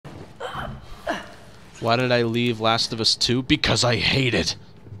Why did I leave Last of Us 2? Because I hate it.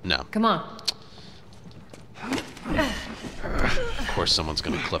 No. Come on. Of course someone's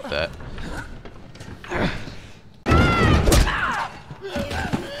gonna clip that.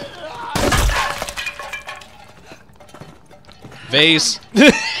 Vase.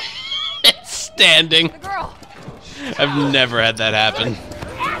 It's standing. The girl. I've never had that happen. Did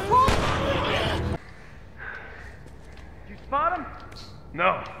you spot him?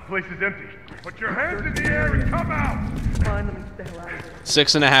 No, the place is empty. Put your hands in the air and come out! Find them and stay alive.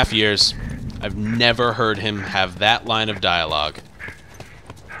 6.5 years. I've never heard him have that line of dialogue.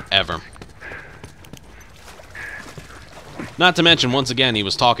 Ever. Not to mention, once again, he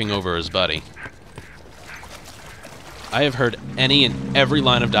was talking over his buddy. I have heard any and every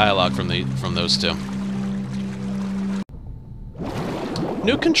line of dialogue from those two.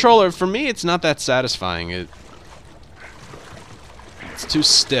 New controller, for me, it's not that satisfying. It's too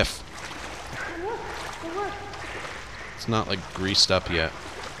stiff. It's not, like, greased up yet.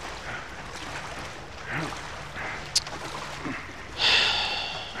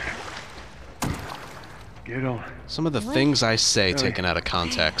 Get on. Some of the things I say taken out of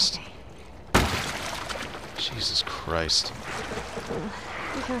context. Jesus Christ.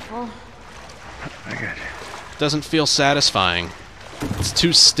 Be careful. I got you. Doesn't feel satisfying. It's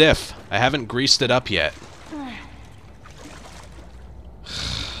too stiff. I haven't greased it up yet.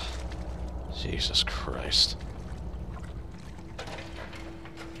 Jesus Christ.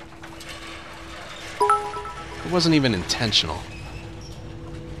 It wasn't even intentional.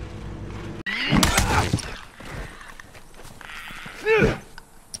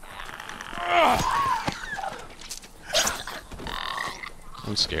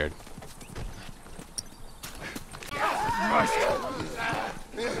 I'm scared.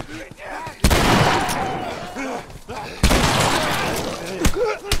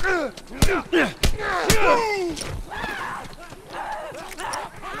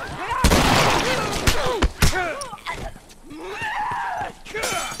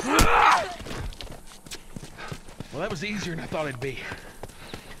 Well, that was easier than I thought it'd be.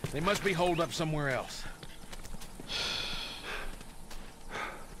 They must be holed up somewhere else.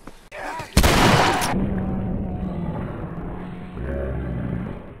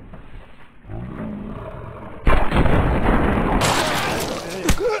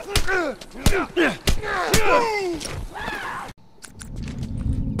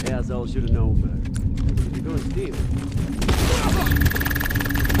 Asshole should have known better. You're going to steal.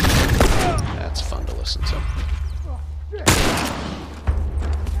 That's fun to listen to.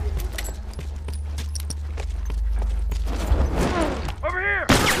 Over here!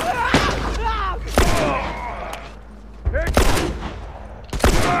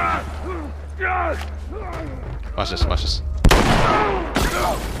 Watch this, watch this.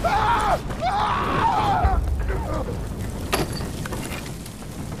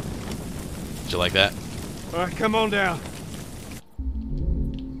 Did you like that? All right, come on down.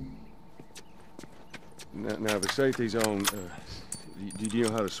 Now the safety's on. Do you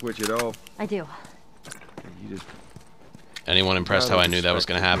know how to switch it off? I do. You just. Anyone impressed how I knew that was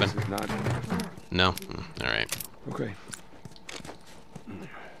going to happen? This is not... No? Alright. Okay.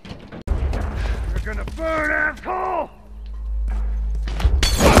 You're gonna burn, asshole!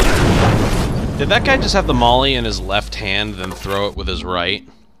 Did that guy just have the molly in his left hand, then throw it with his right?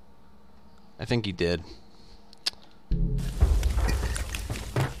 I think he did.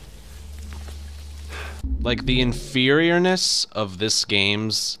 Like, the inferiorness of this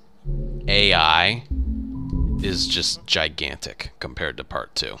game's AI is just gigantic compared to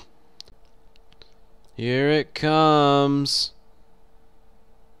Part 2. Here it comes.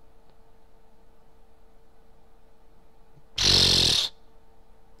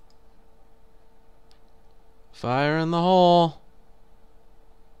 Fire in the hole.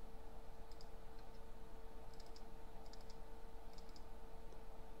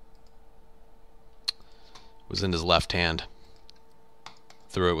 Was in his left hand.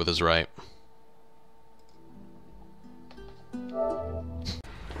 Threw it with his right.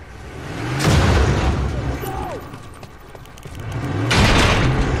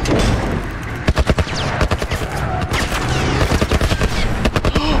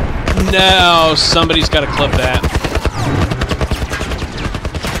 No, somebody's got to clip that.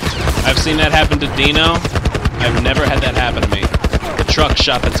 I've seen that happen to Dino. I've never had that happen to me. The truck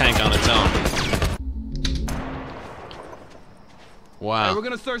shot the tank on its own. Wow. Hey, we're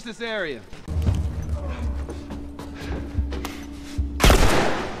gonna search this area.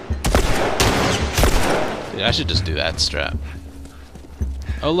 Dude, I should just do that strap.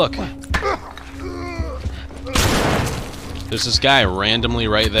 Oh, look. There's this guy randomly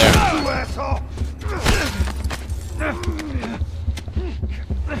right there.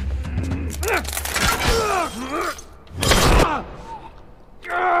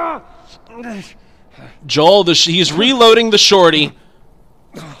 Joel, he's reloading the shorty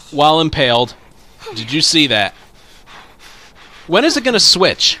while impaled. Did you see that? When is it gonna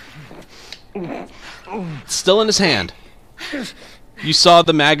switch? It's still in his hand. You saw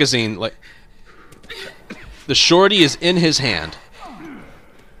the magazine, like... The shorty is in his hand.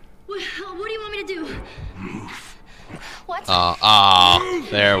 What do you want me to do? What?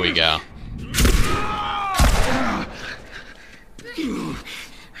 There we go.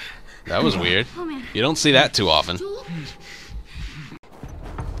 That was weird. Oh, man. You don't see that too often. Joel?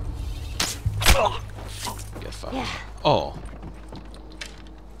 Get fucked. Oh.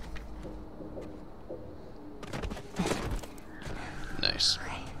 Nice.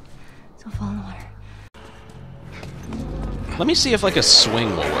 Don't fall in the water. Let me see if like a swing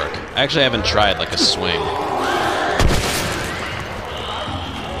will work. I actually haven't tried like a swing.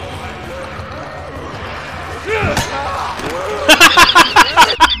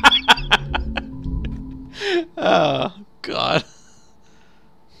 Oh, God.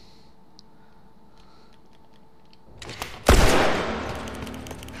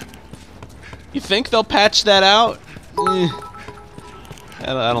 You think they'll patch that out? I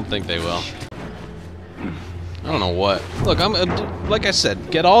don't think they will. I don't know what. Look, like I said,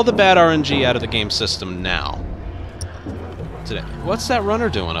 get all the bad RNG out of the game system now. Today. What's that runner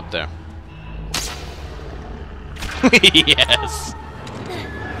doing up there? Yes.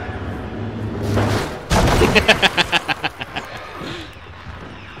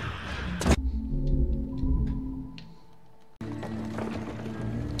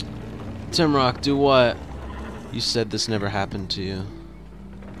 Timrock, do what? You said this never happened to you.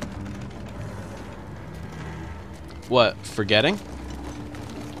 What, forgetting?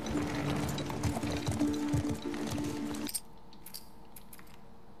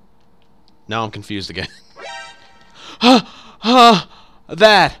 Now I'm confused again.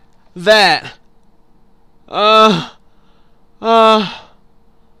 That.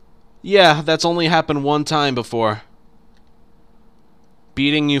 Yeah, that's only happened one time before.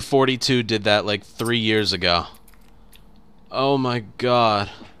 Beating You 42 did that like 3 years ago. Oh my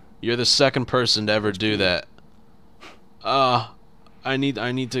God. You're the second person to ever do that. I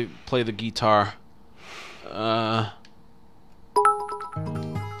need to play the guitar.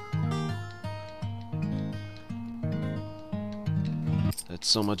 That's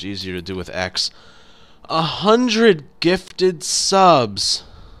so much easier to do with X. 100 gifted subs.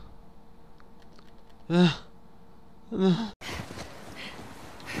 Such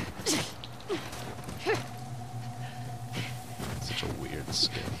a weird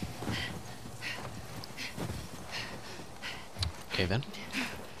skill. Okay then.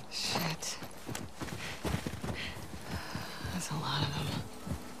 Shit. That's a lot of them.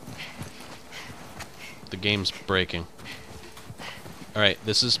 The game's breaking. Alright,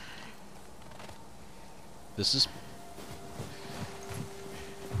 this is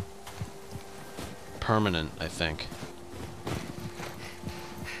permanent, I think.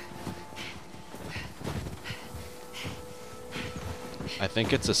 I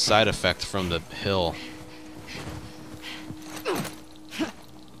think it's a side effect from the hill.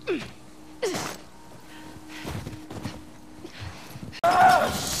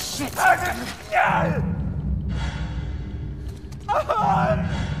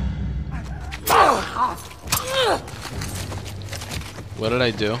 What did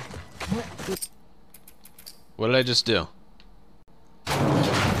I do? What did I just do?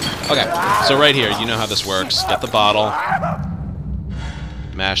 Okay, so right here, you know how this works. Get the bottle,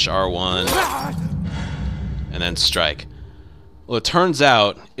 mash R1, and then strike. Well, it turns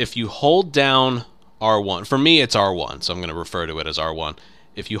out, if you hold down R1, for me it's R1, so I'm going to refer to it as R1.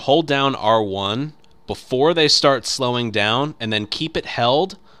 If you hold down R1 before they start slowing down, and then keep it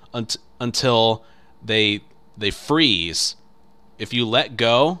held until they freeze, if you let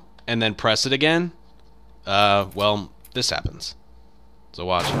go and then press it again, well, this happens. So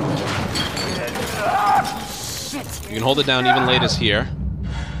watch. You can hold it down even late as here.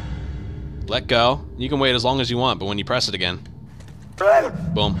 Let go. You can wait as long as you want, but when you press it again,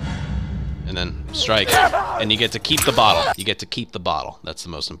 boom, and then strike, and you get to keep the bottle. You get to keep the bottle. That's the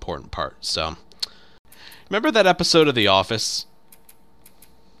most important part. So, remember that episode of The Office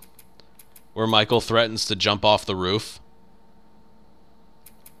where Michael threatens to jump off the roof?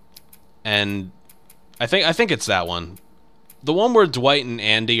 And I think it's that one. The one where Dwight and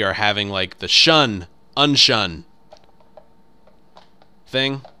Andy are having like the unshun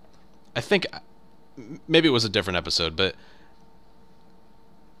thing. I think maybe it was a different episode, but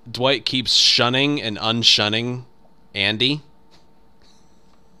Dwight keeps shunning and unshunning Andy.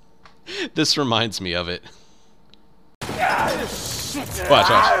 This reminds me of it. Watch.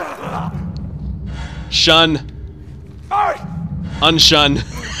 Shun. Unshun.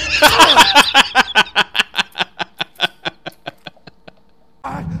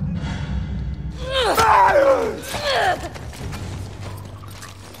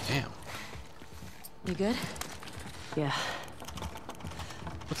 Damn. You good? Yeah.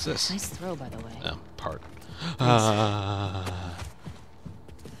 What's this? Nice throw, by the way. Oh, part.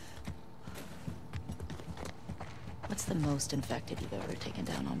 What's the most infected you've ever taken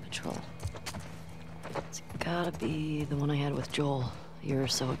down on patrol? It's gotta be the one I had with Joel a year or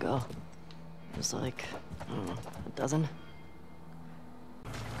so ago. It was like, I don't know, a dozen?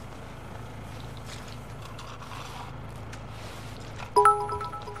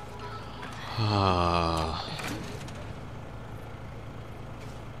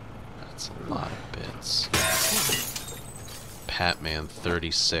 That's a lot of bits. Patman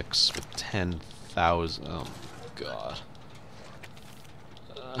 36 with 10,000. Oh my god.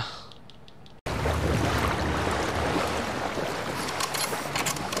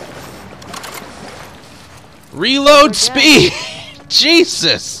 Reload speed!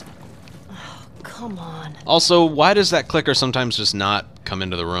 Jesus! Oh, come on. Also, why does that clicker sometimes just not come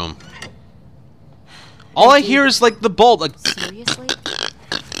into the room? All I hear is like the bolt, like, Seriously?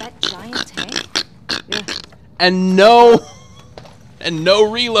 That giant tank? Yeah. and no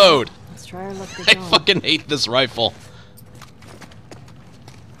reload. Let's try our luck I again. fucking hate this rifle.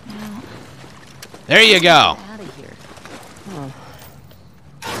 There you go. Out of here. Oh.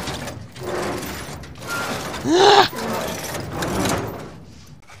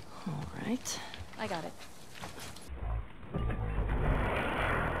 All right. I got it.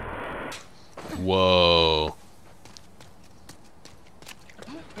 Whoa.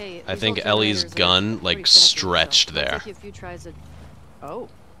 Hey, I think Ellie's gun, like, stretched there. A few tries at... Oh.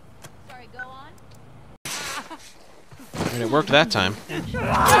 Sorry, go on. And it worked that time.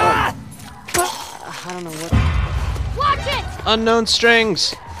 I don't know what... Watch it! Unknown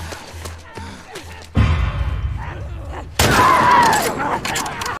strings.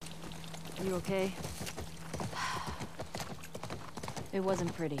 Are you okay? It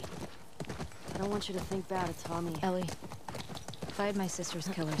wasn't pretty. I don't want you to think bad of Tommy. Ellie, if I had my sister's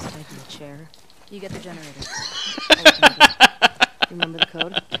killers tied to a chair, you get the generator. Remember the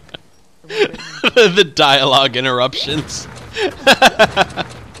code? The dialogue interruptions.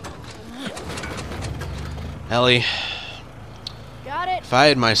 Ellie, Got it. if I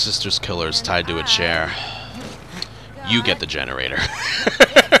had my sister's killers tied to a chair, you get the generator.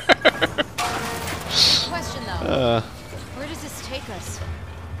 Question though. Where does this take us?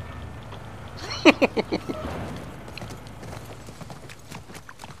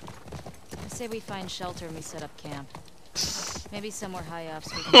 I say we find shelter and we set up camp. Maybe somewhere high up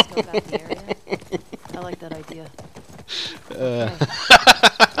so we can scope out the area. I like that idea. Okay.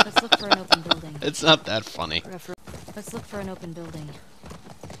 Let's look for an open building. It's not that funny. Let's look for an open building.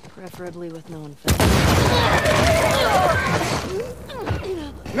 Preferably with no infection.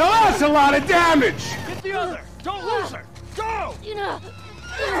 Now that's a lot of damage! Get the other! Don't lose her! Go!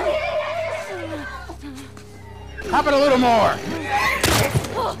 How about a little more?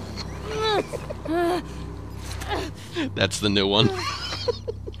 That's the new one.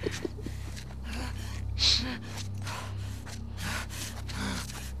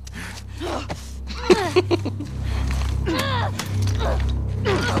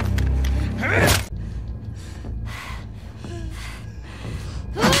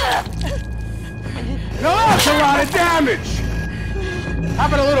 Now that's a lot of damage! How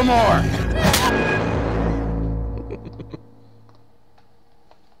about a little more?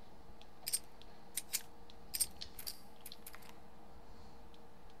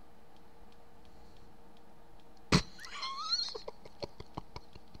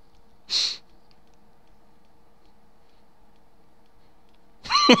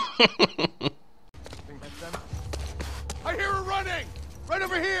 I hear her running! Right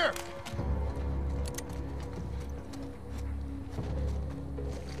over here!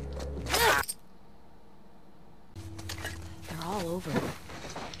 They're all over.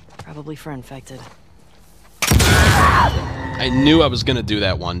 Probably for infected. I knew I was gonna do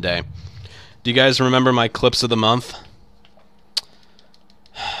that one day. Do you guys remember my clips of the month?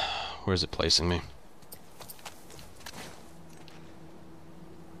 Where's it placing me?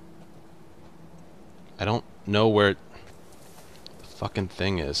 I don't know where the fucking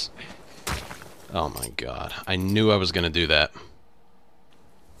thing is. Oh my god. I knew I was gonna do that.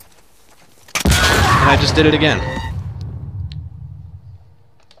 And I just did it again.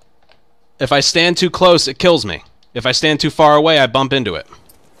 If I stand too close, it kills me. If I stand too far away, I bump into it.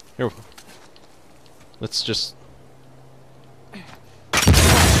 Here. Let's just...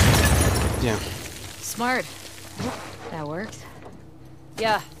 Yeah. Smart. That worked.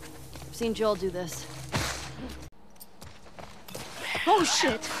 Yeah, I've seen Joel do this. Oh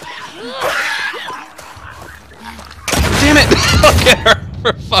shit! Damn it! Look at her!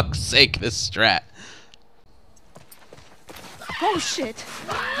 For fuck's sake, this strat. Oh shit!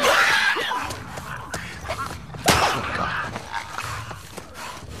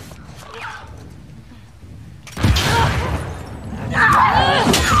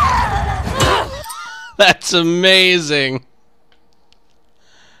 That's amazing.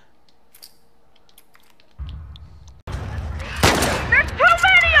 There's too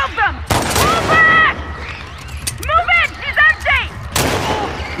many of them! Move back! Move in! He's empty!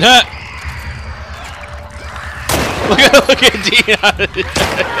 Look at Dion.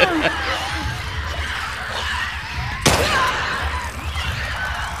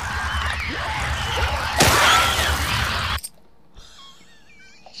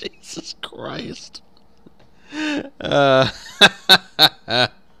 Jesus Christ.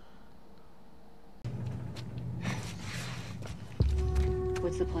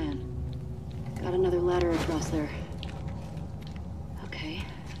 What's the plan? Got another ladder across there. Okay.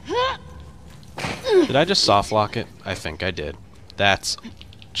 Did I just soft lock it? I think I did. That's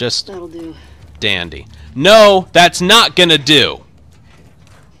just That'll do. dandy. No, that's not gonna do.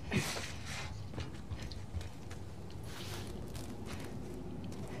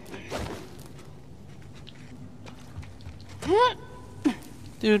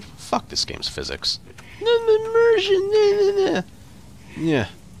 Dude, fuck this game's physics. Immersion. Yeah.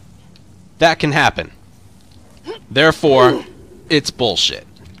 That can happen. Therefore, it's bullshit.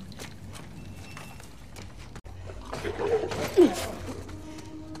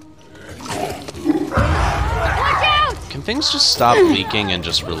 Can things just stop leaking and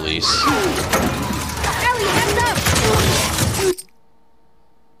just release?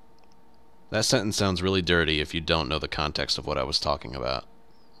 That sentence sounds really dirty if you don't know the context of what I was talking about.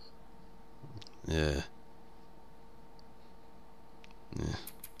 Yeah. Yeah.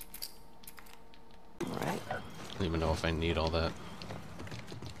 Alright. I don't even know if I need all that.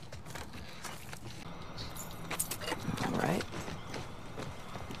 Alright.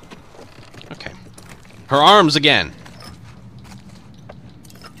 Okay. Her arms again!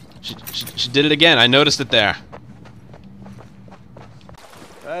 She did it again. I noticed it there.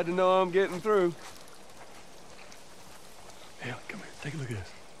 I had to know I'm getting through. Hey, come here. Take a look at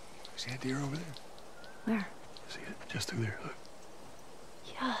this. See that deer over there? Where? See it? Just through there. Look.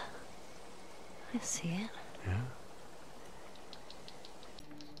 Yeah. I see it. Yeah?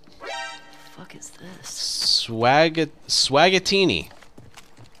 Fuck is this? Swagatini.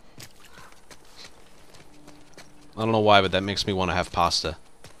 I don't know why, but that makes me want to have pasta.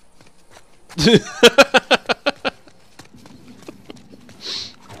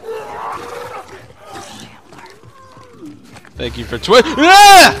 Thank you for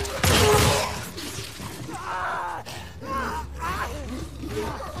Ah!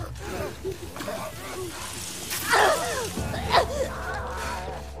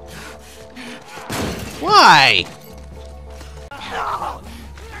 Why?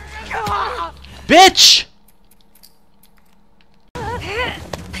 Bitch!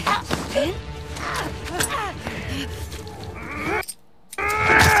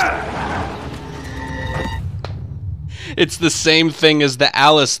 It's the same thing as the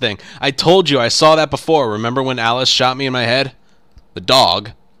Alice thing. I told you, I saw that before. Remember when Alice shot me in my head? The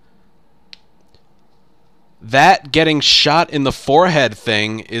dog. That getting shot in the forehead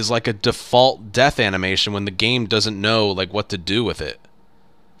thing is like a default death animation when the game doesn't know like what to do with it.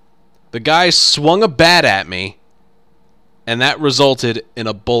 The guy swung a bat at me, and that resulted in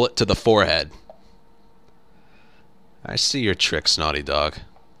a bullet to the forehead. I see your tricks, Naughty Dog.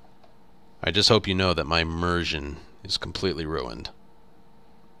 I just hope you know that my immersion is completely ruined.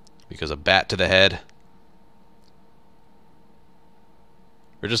 Because a bat to the head,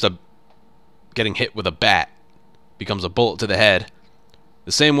 or just a getting hit with a bat becomes a bullet to the head,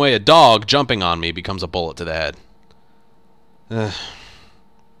 the same way a dog jumping on me becomes a bullet to the head. Video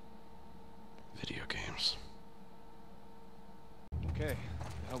games. Okay,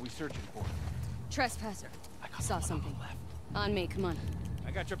 how are we searching for? Trespasser. Saw something. On me, come on.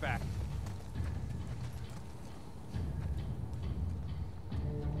 I got your back.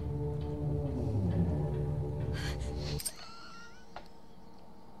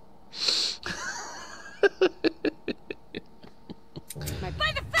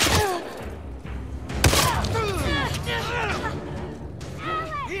 By the fence!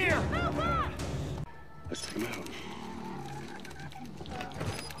 Here! Let's take him out.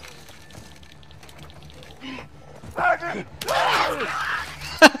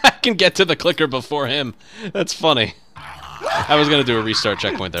 can get to the clicker before him. That's funny. I was gonna do a restart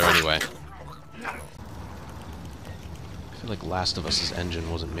checkpoint there anyway. I feel like Last of Us's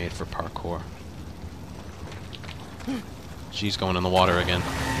engine wasn't made for parkour. She's going in the water again.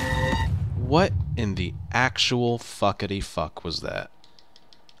 What in the actual fuckity fuck was that?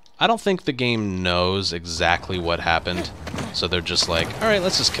 I don't think the game knows exactly what happened, so they're just like, alright,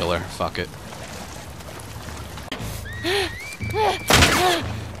 let's just kill her. Fuck it.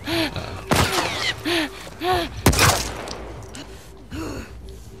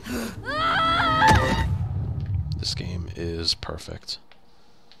 This game is perfect.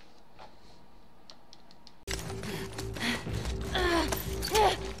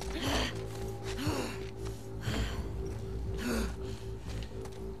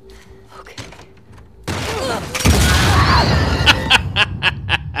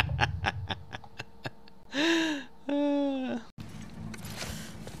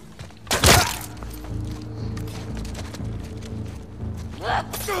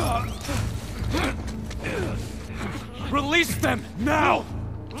 Release them now!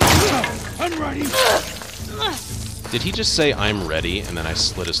 I'm ready. Did he just say I'm ready and then I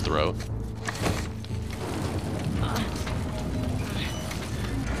slit his throat?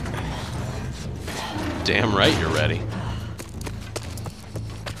 Damn right you're ready.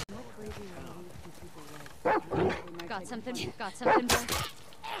 Got something? Got something, boy?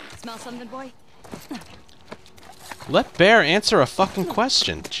 Smell something, boy? Let Bear answer a fucking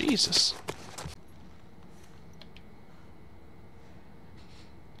question. Jesus.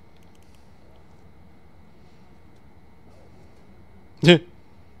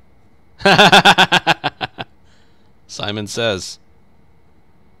 Simon says.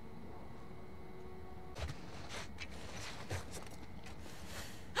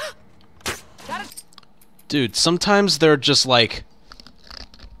 Dude, sometimes they're just like...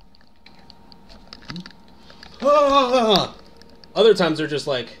 Other times they're just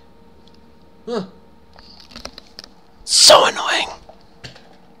like... Huh. So annoying! I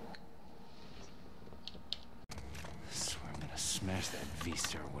swear I'm gonna smash that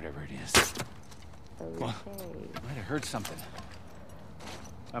Vista or whatever it is. Well, I might have heard something.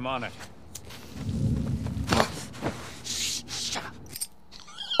 I'm on it. Shut up.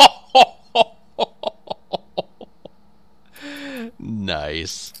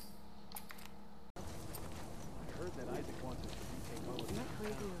 Nice.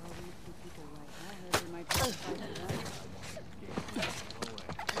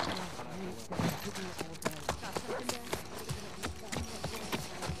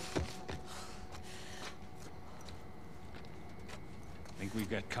 I think we've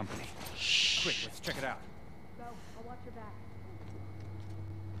got company. Quick, let's check it out. Go. I'll watch your back.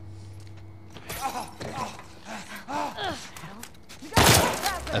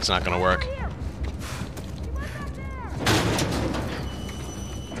 That's not gonna work.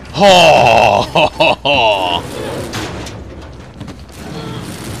 Oh!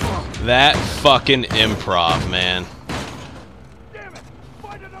 That fucking improv, man. Damn it!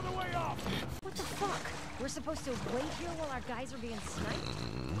 Find another way off! What the fuck? We're supposed to wait here while our guys are being sniped?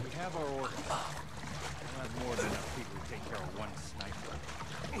 We have our orders. We'll have more than enough people to take care of one sniper.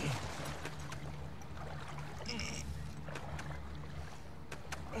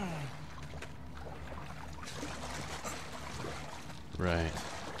 Right.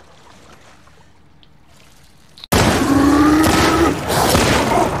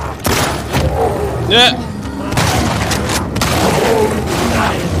 Yeah.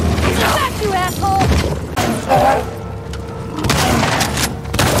 Back, you asshole!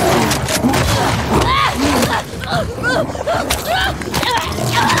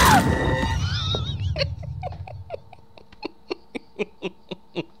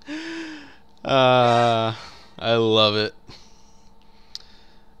 I love it.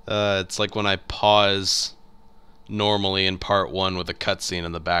 It's like when I pause normally in part 1 with a cutscene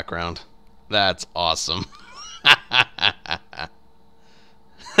in the background. That's awesome.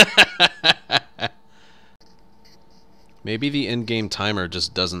 Maybe the in-game timer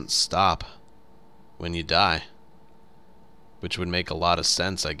just doesn't stop when you die. Which would make a lot of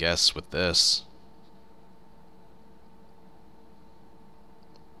sense, I guess, with this.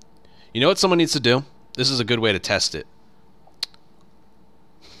 You know what someone needs to do? This is a good way to test it.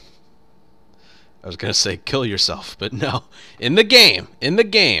 I was gonna say kill yourself, but no. In the game,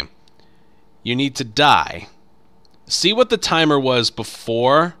 you need to die. See what the timer was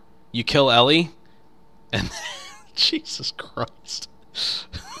before you kill Ellie, and Jesus Christ.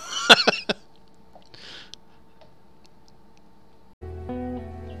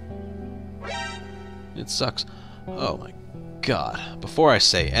 It sucks. Oh my God, before I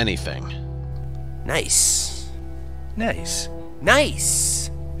say anything. Nice. Nice. Nice.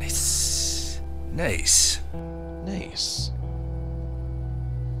 Nice. Nice. Nice.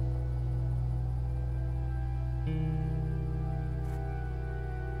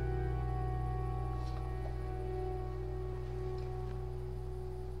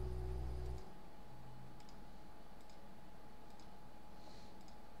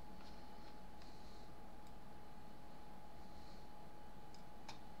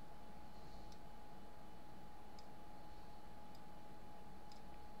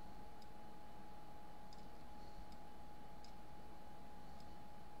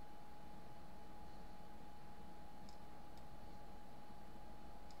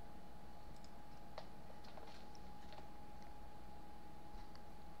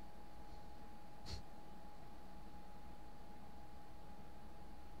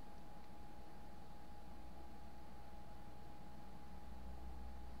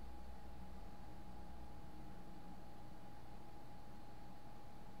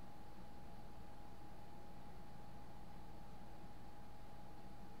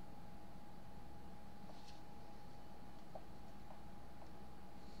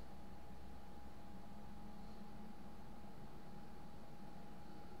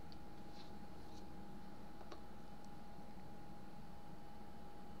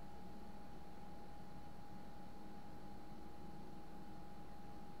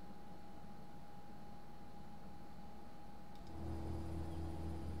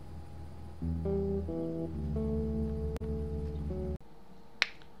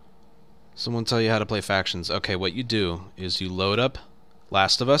 Someone tell you how to play factions. Okay, what you do is you load up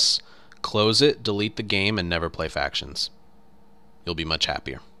Last of Us, close it, delete the game, and never play factions. You'll be much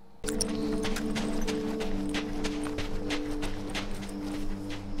happier. Woo!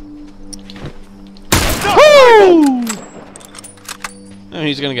 I mean,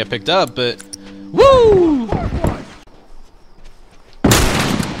 he's gonna get picked up, but woo!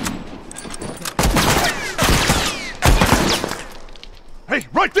 Hey,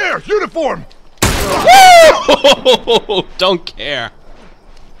 right there! Uniform! Woo! Don't care.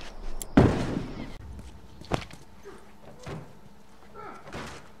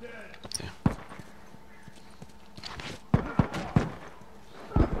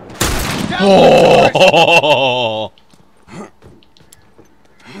 Oh!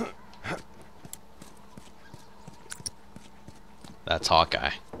 That's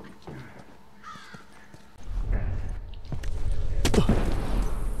Hawkeye.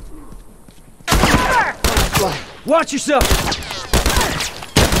 Watch yourself!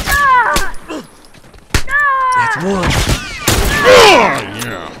 That's one.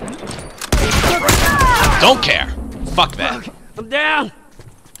 Don't care. Fuck that. I'm down!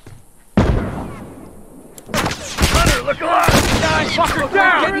 Hunter, look alive! Fucker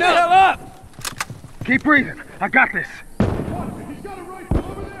down! Get the hell up! Keep breathing. I got this.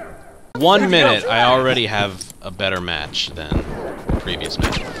 1 minute, I already have a better match than the previous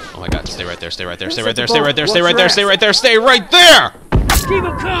match. Oh my god, stay right there, stay right there, stay right there, stay right there, stay right there, stay right there, stay right there! Keep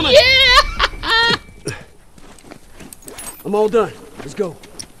him coming! Yeah! I'm all done. Let's go.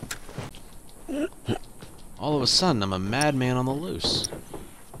 All of a sudden, I'm a madman on the loose.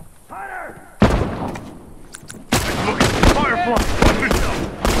 Firefly!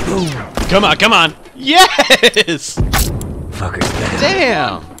 Come on, come on! Yes! Fucker's down.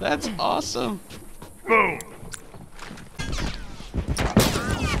 Damn! That's awesome. Boom!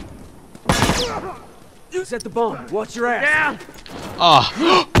 Set the bomb. Watch your ass. Down! Oh.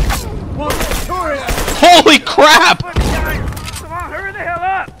 Holy crap! Come on, hurry the hell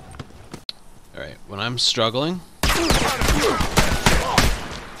up! Alright, when I'm struggling,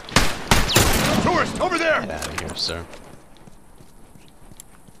 Tourist, over there! get out of here, sir.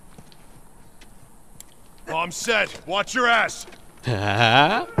 Bomb set. Watch your ass.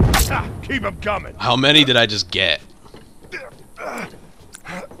 How Keep them coming. many did I just get?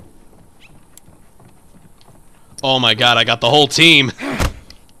 Oh my god, I got the whole team.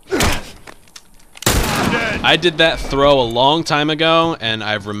 I did that throw a long time ago, and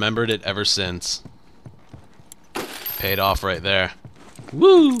I've remembered it ever since. Paid off right there.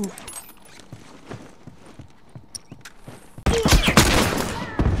 Woo!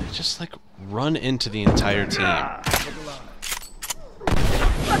 Just like run into the entire team.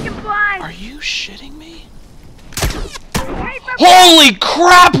 Fucking blind! Are you shitting me? Holy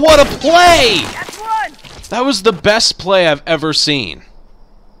crap, what a play! That's one! That was the best play I've ever seen.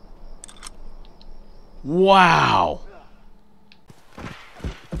 Wow.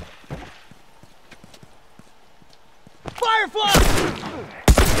 Firefly!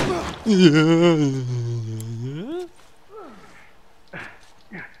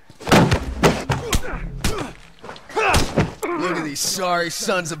 sorry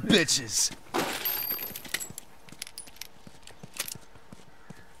sons of bitches. I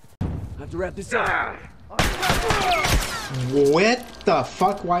have to wrap this up. What the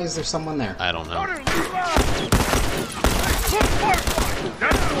fuck? Why is there someone there? I don't know.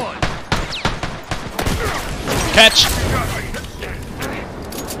 That's the one. Catch!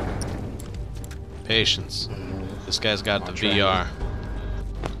 Patience. This guy's got the VR.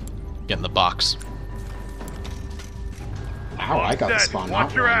 Get in the box. Ow, I got the spawn.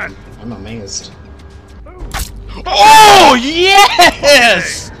 Watch your ass. I'm amazed. Oh,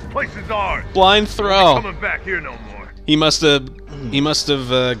 yes! Place is ours. Blind throw. Coming back here no more. He must have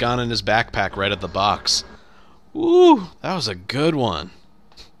gone in his backpack right at the box. Ooh, that was a good one.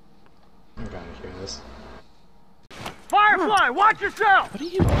 I'm gonna hear this. Firefly, watch yourself. What are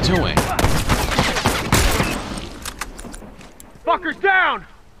you doing? Fucker's down.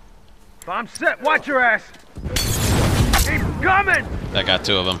 I'm set. Watch your ass. Keep coming. That got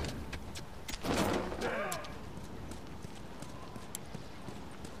two of them.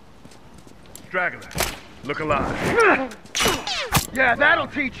 Straggler, look alive. Yeah, that'll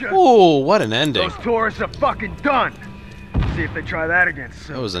teach you. Ooh, what an ending. Those tourists are fucking done. See if they try that again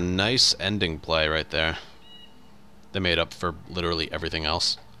soon. That was a nice ending play right there. They made up for literally everything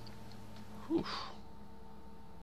else. Whew.